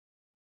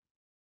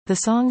The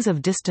Songs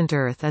of Distant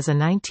Earth is a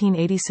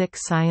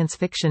 1986 science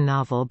fiction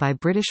novel by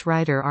British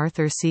writer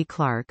Arthur C.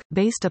 Clarke,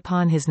 based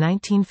upon his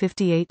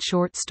 1958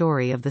 short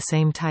story of the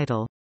same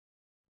title.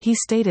 He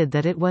stated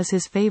that it was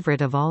his favourite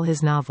of all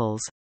his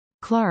novels.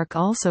 Clarke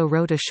also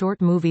wrote a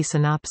short movie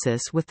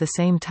synopsis with the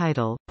same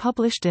title,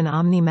 published in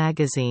Omni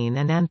magazine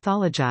and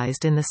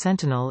anthologized in The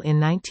Sentinel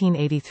in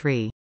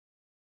 1983.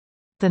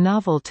 The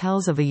novel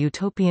tells of a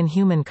utopian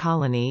human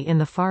colony in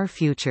the far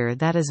future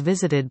that is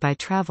visited by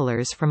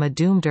travelers from a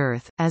doomed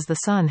Earth, as the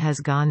sun has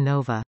gone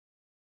nova.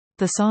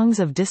 The Songs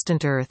of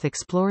Distant Earth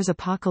explores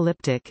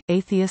apocalyptic,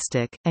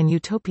 atheistic, and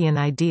utopian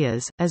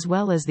ideas, as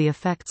well as the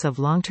effects of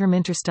long-term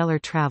interstellar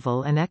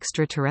travel and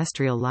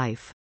extraterrestrial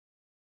life.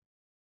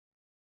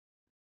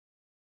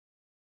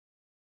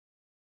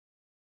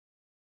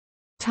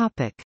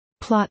 Topic.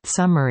 Plot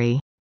summary.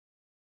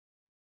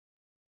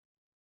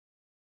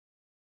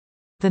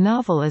 The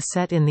novel is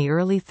set in the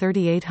early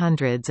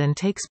 3800s and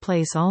takes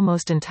place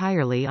almost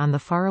entirely on the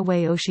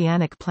faraway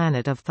oceanic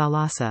planet of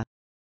Thalassa.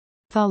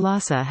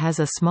 Thalassa has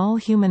a small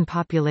human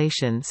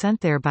population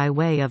sent there by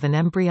way of an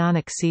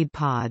embryonic seed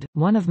pod,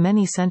 one of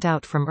many sent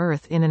out from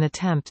Earth in an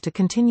attempt to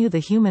continue the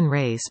human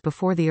race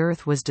before the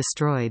Earth was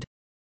destroyed.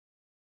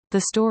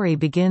 The story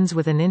begins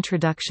with an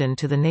introduction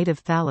to the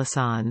native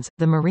Thalassans,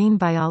 the marine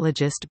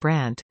biologist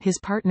Brant, his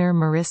partner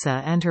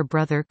Marissa and her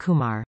brother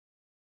Kumar.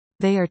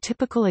 They are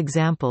typical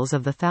examples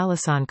of the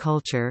Thalassan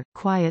culture,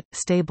 quiet,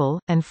 stable,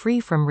 and free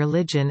from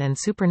religion and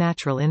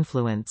supernatural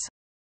influence.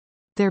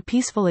 Their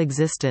peaceful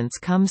existence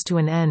comes to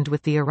an end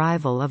with the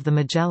arrival of the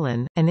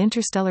Magellan, an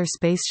interstellar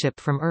spaceship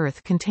from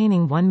Earth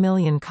containing 1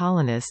 million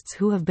colonists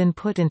who have been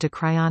put into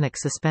cryonic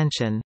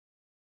suspension.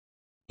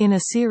 In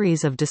a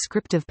series of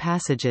descriptive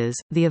passages,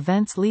 the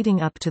events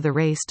leading up to the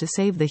race to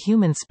save the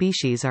human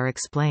species are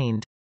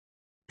explained.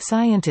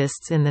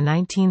 Scientists in the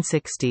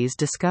 1960s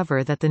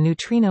discover that the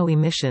neutrino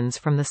emissions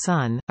from the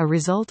Sun, a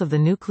result of the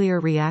nuclear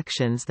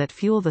reactions that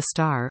fuel the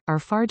star, are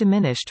far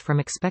diminished from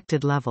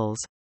expected levels.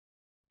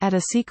 At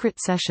a secret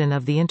session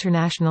of the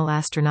International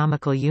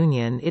Astronomical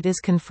Union, it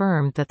is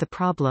confirmed that the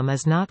problem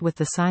is not with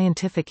the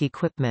scientific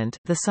equipment.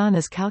 The Sun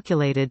is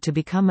calculated to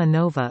become a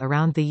nova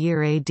around the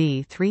year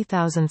AD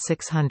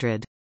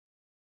 3600.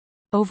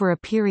 Over a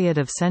period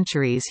of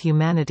centuries,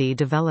 humanity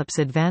develops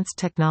advanced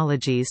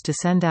technologies to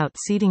send out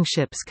seeding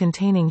ships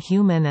containing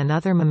human and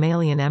other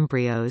mammalian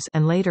embryos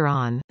and later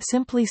on,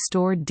 simply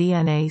stored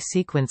DNA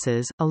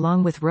sequences,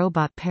 along with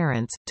robot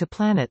parents, to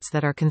planets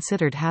that are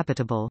considered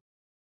habitable.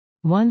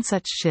 One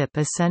such ship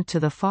is sent to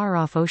the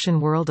far-off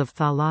ocean world of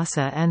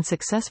Thalassa and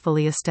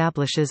successfully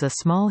establishes a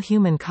small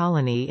human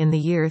colony in the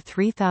year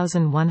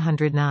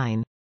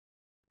 3109.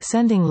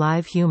 Sending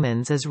live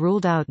humans is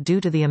ruled out due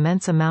to the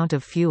immense amount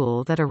of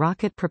fuel that a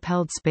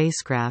rocket-propelled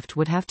spacecraft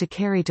would have to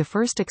carry to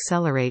first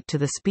accelerate to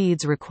the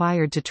speeds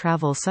required to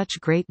travel such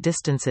great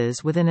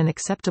distances within an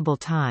acceptable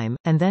time,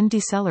 and then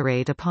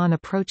decelerate upon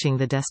approaching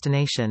the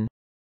destination.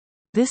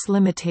 This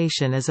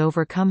limitation is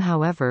overcome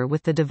however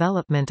with the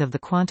development of the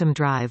quantum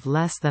drive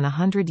less than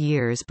 100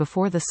 years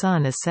before the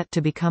Sun is set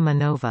to become a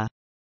nova.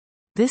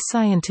 This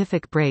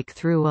scientific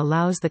breakthrough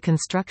allows the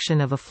construction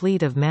of a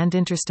fleet of manned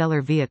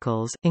interstellar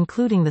vehicles,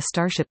 including the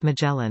starship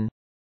Magellan.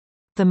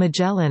 The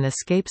Magellan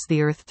escapes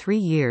the Earth 3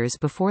 years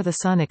before the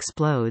Sun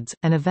explodes,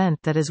 an event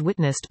that is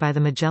witnessed by the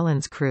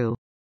Magellan's crew.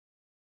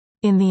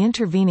 In the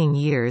intervening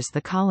years,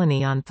 the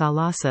colony on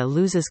Thalassa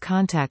loses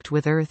contact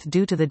with Earth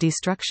due to the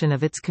destruction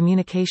of its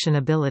communication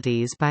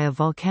abilities by a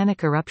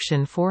volcanic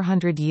eruption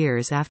 400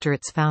 years after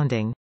its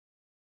founding.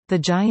 The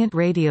giant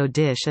radio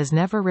dish is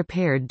never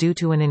repaired due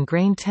to an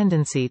ingrained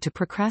tendency to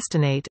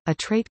procrastinate, a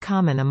trait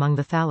common among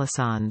the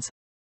Thalassans.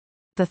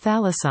 The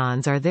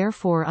Thalassans are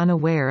therefore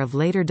unaware of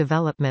later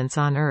developments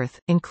on Earth,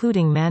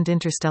 including manned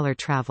interstellar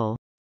travel.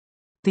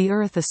 The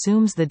Earth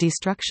assumes the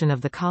destruction of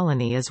the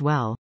colony as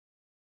well.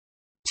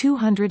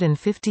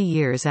 250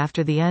 years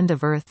after the end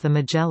of Earth, the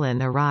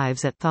Magellan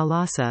arrives at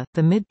Thalassa,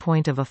 the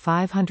midpoint of a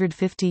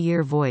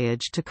 550-year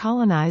voyage to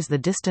colonize the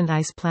distant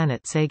ice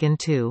planet Sagan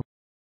II.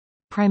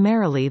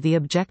 Primarily the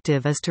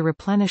objective is to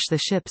replenish the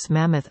ship's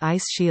mammoth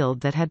ice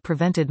shield that had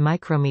prevented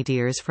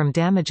micrometeors from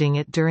damaging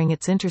it during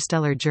its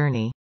interstellar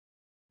journey.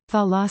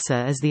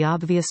 Thalassa is the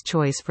obvious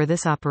choice for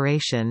this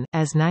operation,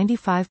 as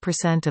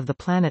 95% of the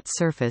planet's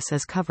surface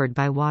is covered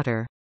by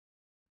water.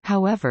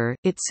 However,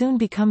 it soon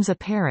becomes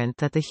apparent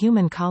that the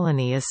human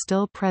colony is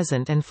still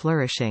present and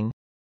flourishing.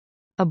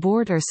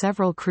 Aboard are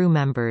several crew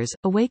members,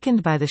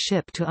 awakened by the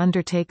ship to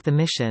undertake the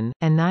mission,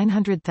 and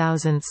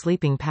 900,000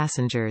 sleeping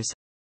passengers.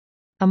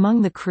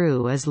 Among the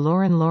crew is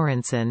Lauren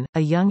Lawrenson,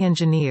 a young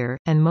engineer,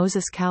 and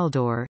Moses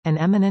Kaldor, an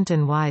eminent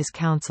and wise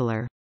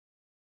counselor.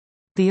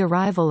 The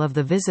arrival of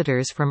the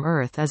visitors from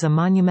Earth is a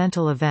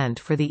monumental event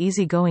for the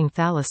easygoing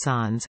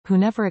Thalassans, who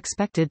never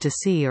expected to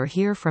see or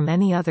hear from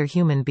any other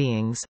human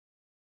beings.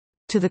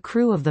 To the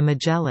crew of the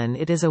Magellan,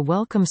 it is a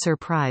welcome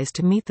surprise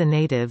to meet the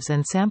natives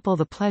and sample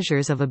the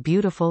pleasures of a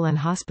beautiful and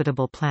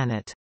hospitable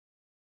planet.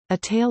 A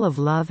tale of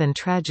love and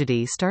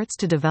tragedy starts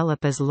to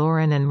develop as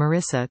Lauren and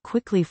Marissa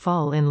quickly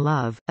fall in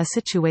love, a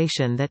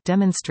situation that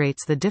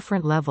demonstrates the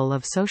different level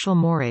of social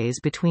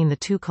mores between the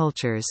two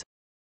cultures.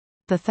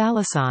 The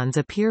Thalassans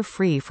appear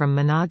free from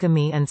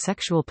monogamy and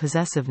sexual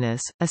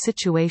possessiveness, a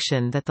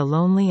situation that the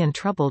lonely and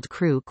troubled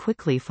crew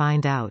quickly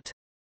find out.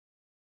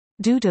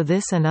 Due to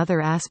this and other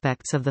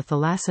aspects of the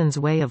Thalassans'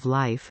 way of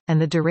life,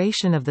 and the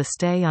duration of the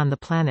stay on the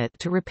planet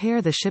to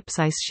repair the ship's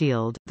ice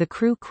shield, the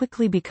crew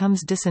quickly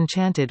becomes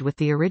disenchanted with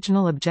the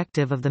original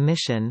objective of the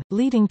mission,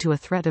 leading to a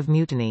threat of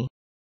mutiny.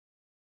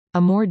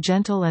 A more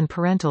gentle and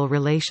parental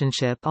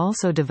relationship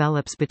also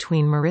develops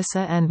between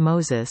Marissa and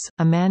Moses,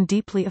 a man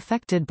deeply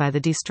affected by the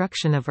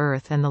destruction of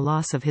Earth and the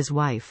loss of his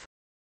wife.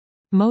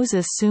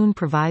 Moses soon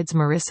provides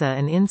Marissa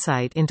an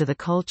insight into the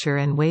culture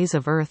and ways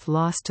of Earth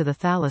lost to the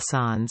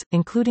Thalassans,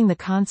 including the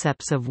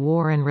concepts of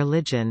war and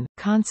religion,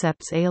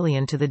 concepts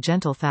alien to the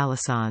gentle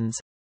Thalassans.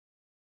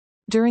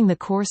 During the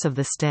course of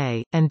the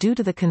stay, and due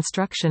to the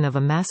construction of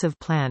a massive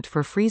plant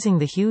for freezing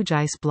the huge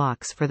ice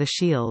blocks for the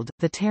shield,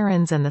 the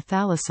Terrans and the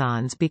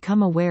Thalassans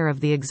become aware of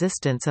the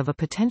existence of a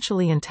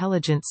potentially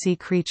intelligent sea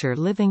creature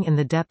living in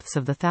the depths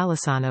of the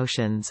Thalassan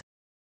oceans.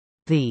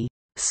 The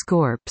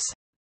Scorps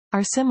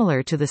are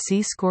similar to the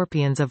sea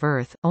scorpions of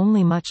Earth,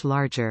 only much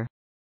larger.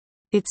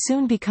 It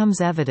soon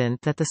becomes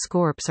evident that the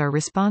Scorps are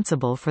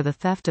responsible for the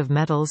theft of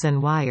metals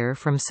and wire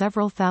from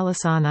several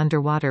Thalassan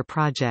underwater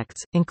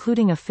projects,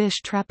 including a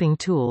fish trapping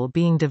tool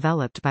being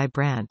developed by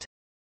Brandt.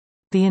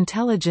 The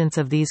intelligence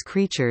of these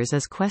creatures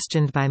is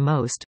questioned by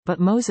most,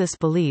 but Moses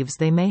believes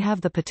they may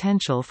have the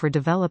potential for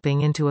developing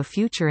into a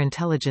future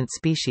intelligent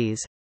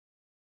species.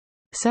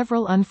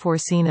 Several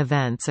unforeseen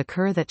events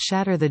occur that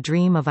shatter the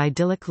dream of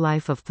idyllic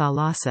life of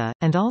Thalassa,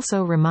 and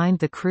also remind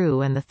the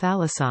crew and the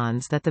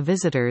Thalassans that the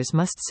visitors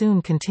must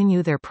soon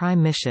continue their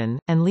prime mission,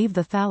 and leave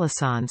the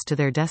Thalassans to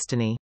their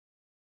destiny.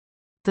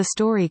 The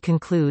story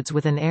concludes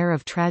with an air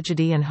of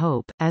tragedy and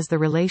hope, as the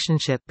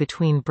relationship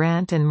between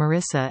Brandt and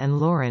Marissa and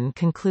Lauren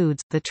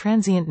concludes, the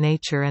transient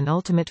nature and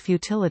ultimate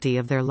futility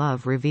of their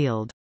love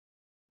revealed.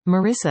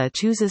 Marissa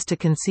chooses to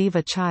conceive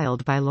a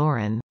child by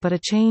Lauren, but a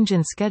change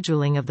in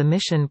scheduling of the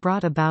mission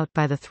brought about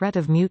by the threat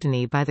of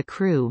mutiny by the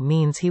crew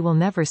means he will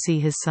never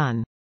see his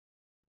son.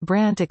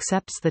 Brandt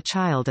accepts the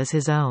child as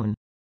his own.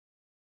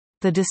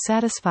 The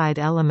dissatisfied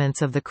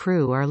elements of the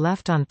crew are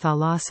left on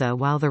Thalassa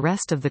while the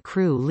rest of the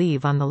crew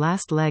leave on the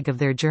last leg of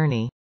their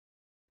journey.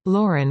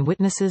 Lauren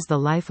witnesses the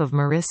life of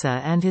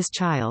Marissa and his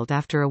child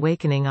after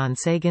awakening on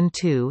Sagan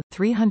II,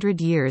 300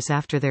 years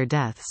after their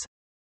deaths.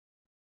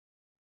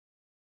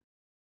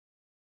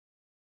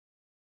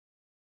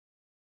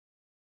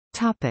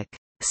 Topic: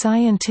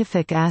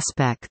 Scientific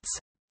aspects.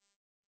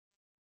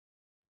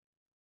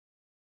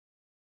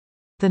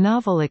 The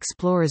novel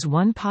explores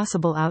one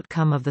possible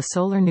outcome of the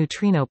solar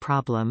neutrino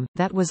problem,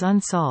 that was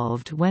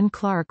unsolved when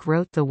Clarke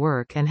wrote the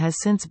work and has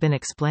since been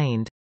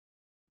explained.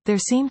 There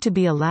seemed to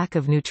be a lack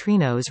of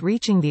neutrinos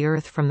reaching the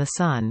Earth from the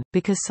Sun,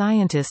 because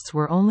scientists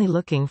were only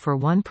looking for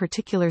one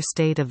particular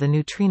state of the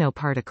neutrino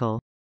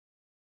particle.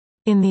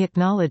 In the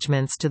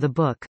acknowledgments to the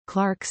book,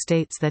 Clarke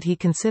states that he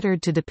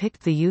considered to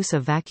depict the use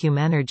of vacuum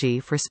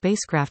energy for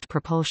spacecraft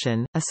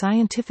propulsion, a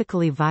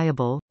scientifically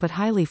viable, but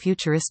highly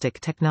futuristic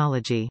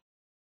technology.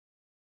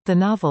 The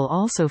novel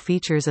also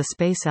features a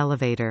space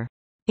elevator.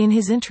 In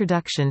his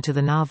introduction to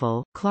the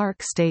novel,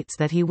 Clarke states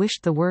that he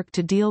wished the work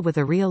to deal with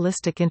a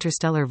realistic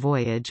interstellar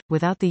voyage,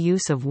 without the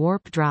use of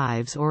warp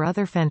drives or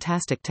other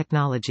fantastic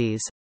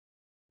technologies.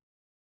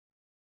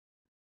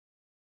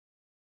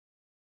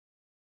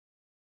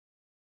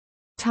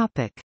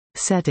 Topic: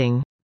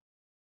 Setting.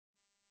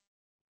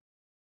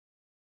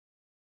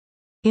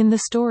 In the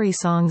story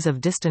Songs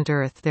of Distant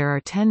Earth there are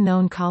 10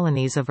 known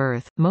colonies of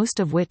Earth, most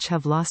of which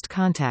have lost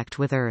contact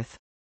with Earth.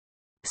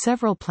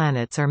 Several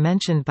planets are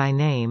mentioned by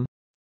name.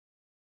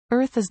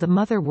 Earth is the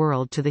mother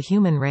world to the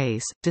human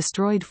race,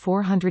 destroyed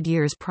 400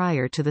 years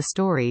prior to the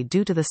story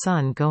due to the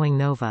Sun going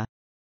nova.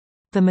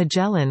 The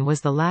Magellan was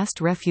the last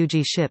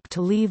refugee ship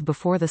to leave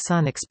before the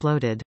Sun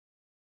exploded.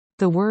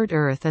 The word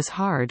Earth is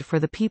hard for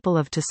the people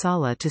of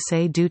Tasala to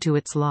say due to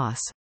its loss.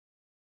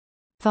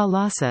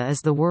 Thalassa is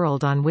the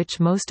world on which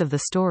most of the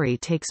story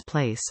takes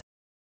place.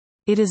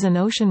 It is an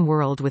ocean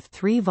world with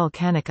 3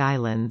 volcanic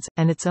islands,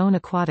 and its own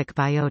aquatic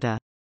biota.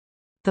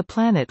 The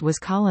planet was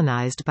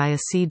colonized by a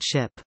seed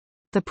ship.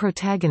 The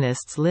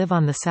protagonists live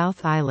on the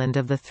south island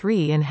of the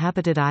 3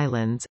 inhabited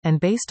islands, and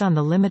based on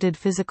the limited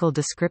physical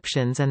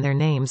descriptions and their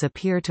names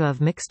appear to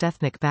have mixed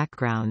ethnic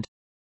background.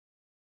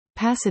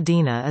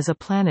 Pasadena is a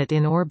planet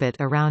in orbit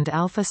around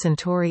Alpha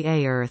Centauri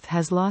A. Earth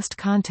has lost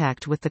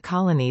contact with the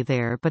colony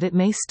there, but it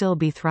may still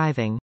be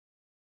thriving.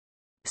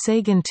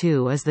 Sagan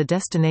II is the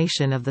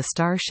destination of the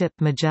starship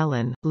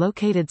Magellan,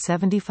 located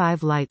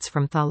 75 lights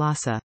from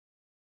Thalassa.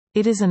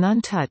 It is an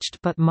untouched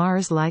but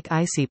Mars-like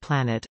icy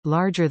planet,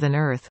 larger than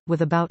Earth,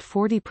 with about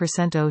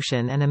 40%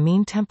 ocean and a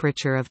mean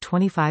temperature of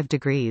 25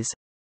 degrees.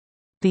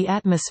 The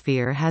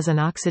atmosphere has an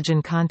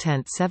oxygen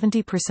content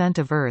 70%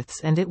 of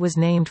Earth's, and it was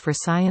named for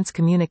science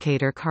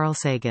communicator Carl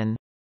Sagan.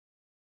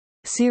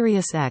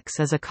 Sirius X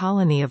is a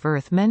colony of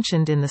Earth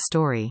mentioned in the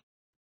story.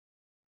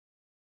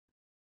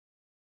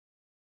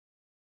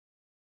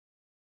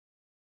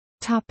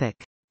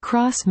 Topic: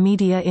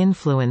 Cross-media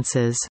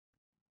influences.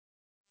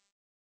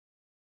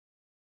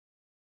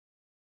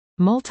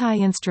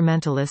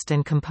 Multi-instrumentalist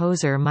and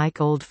composer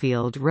Mike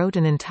Oldfield wrote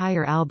an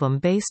entire album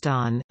based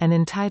on, and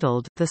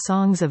entitled, The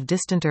Songs of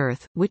Distant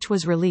Earth, which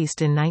was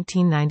released in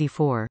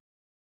 1994.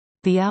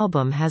 The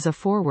album has a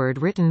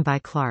foreword written by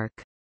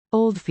Clark.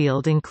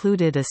 Oldfield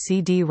included a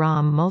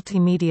CD-ROM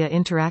multimedia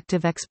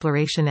interactive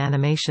exploration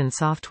animation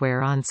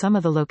software on some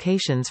of the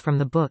locations from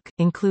the book,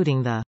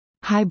 including the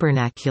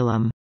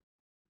Hibernaculum.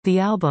 The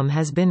album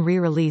has been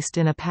re-released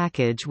in a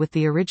package with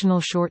the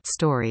original short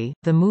story,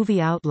 the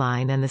movie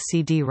outline and the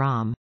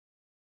CD-ROM.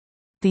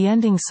 The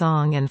ending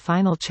song and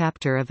final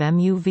chapter of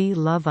MUV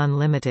Love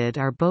Unlimited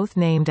are both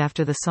named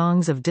after the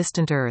songs of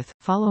Distant Earth,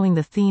 following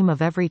the theme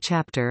of every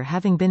chapter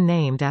having been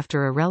named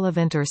after a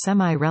relevant or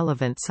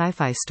semi-relevant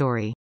sci-fi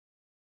story.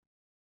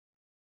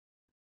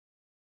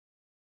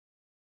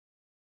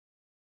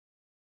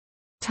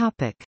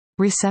 Topic: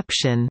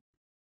 Reception.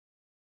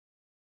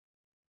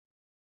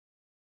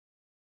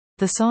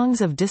 The Songs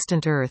of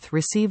Distant Earth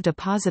received a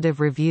positive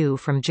review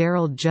from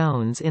Gerald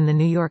Jones in The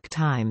New York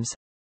Times.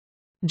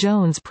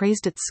 Jones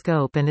praised its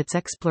scope and its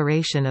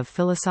exploration of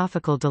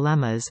philosophical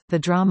dilemmas. The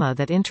drama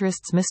that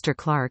interests Mr.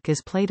 Clark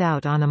is played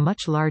out on a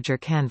much larger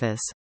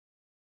canvas.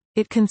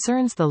 It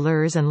concerns the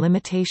lures and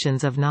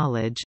limitations of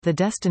knowledge, the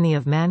destiny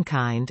of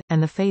mankind,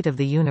 and the fate of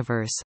the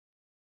universe.